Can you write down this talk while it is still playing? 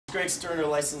Greg Sterner,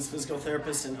 licensed physical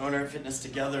therapist and owner of Fitness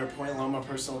Together, Point Loma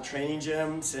Personal Training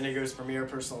Gym, San Diego's premier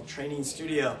personal training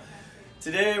studio.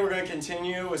 Today we're going to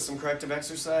continue with some corrective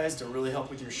exercise to really help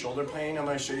with your shoulder pain. I'm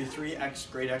going to show you three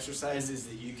great exercises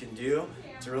that you can do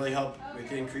to really help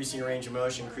with increasing your range of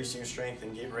motion, increasing your strength,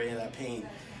 and getting rid of that pain.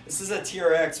 This is a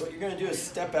TRX. What you're going to do is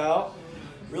step out,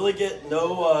 really get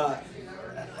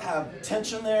have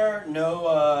tension there,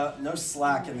 no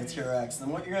slack in the TRX. Then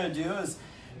what you're going to do is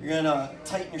you're going to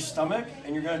tighten your stomach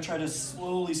and you're going to try to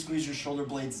slowly squeeze your shoulder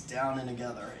blades down and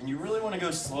together. And you really want to go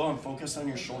slow and focus on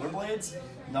your shoulder blades,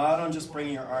 not on just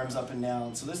bringing your arms up and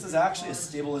down. So this is actually a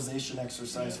stabilization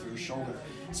exercise for your shoulder.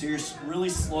 So you're really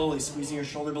slowly squeezing your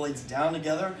shoulder blades down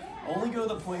together. Only go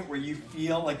to the point where you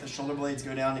feel like the shoulder blades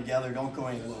go down together. Don't go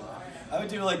any lower. I would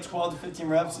do like 12 to 15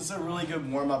 reps. This is a really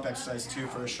good warm-up exercise too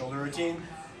for a shoulder routine.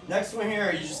 Next one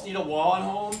here, you just need a wall at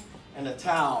home and a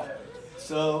towel.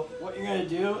 So what you're going to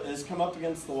do is come up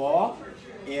against the wall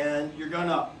and you're going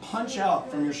to punch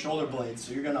out from your shoulder blades.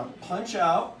 So you're going to punch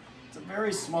out, it's a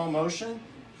very small motion,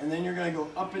 and then you're going to go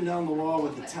up and down the wall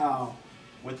with the towel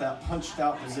with that punched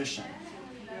out position.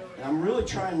 And I'm really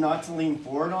trying not to lean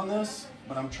forward on this,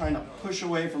 but I'm trying to push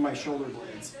away from my shoulder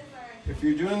blades. If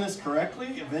you're doing this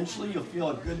correctly, eventually you'll feel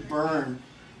a good burn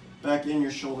back in your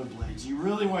shoulder blades. You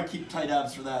really want to keep tight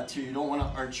abs for that too. You don't want to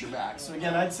arch your back. So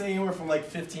again, I'd say anywhere from like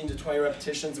 15 to 20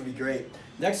 repetitions would be great.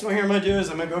 Next one here I'm going to do is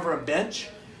I'm going to go over a bench.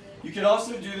 You could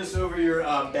also do this over your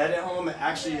bed at home.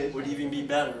 Actually, it would even be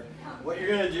better. What you're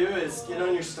going to do is get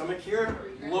on your stomach here,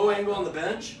 low angle on the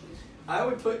bench. I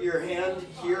would put your hand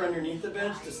here underneath the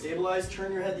bench to stabilize,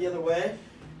 turn your head the other way.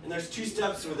 And there's two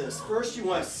steps with this. First, you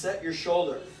want to set your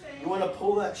shoulder. You want to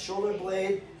pull that shoulder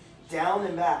blade down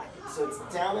and back. So it's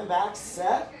down and back,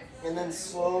 set, and then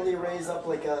slowly raise up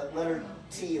like a letter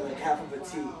T, like half of a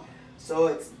T. So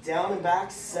it's down and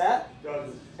back, set,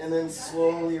 and then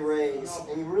slowly raise.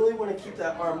 And you really want to keep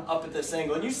that arm up at this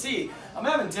angle. And you see, I'm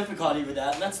having difficulty with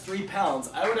that, and that's 3 pounds.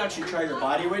 I would actually try your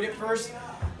body weight at first,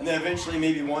 and then eventually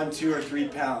maybe 1, 2, or 3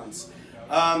 pounds.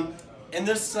 In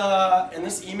this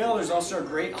email, there's also a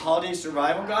great holiday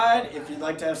survival guide if you'd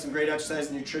like to have some great exercise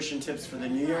and nutrition tips for the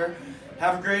new year.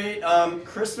 Have a great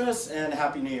Christmas and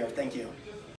Happy New Year. Thank you.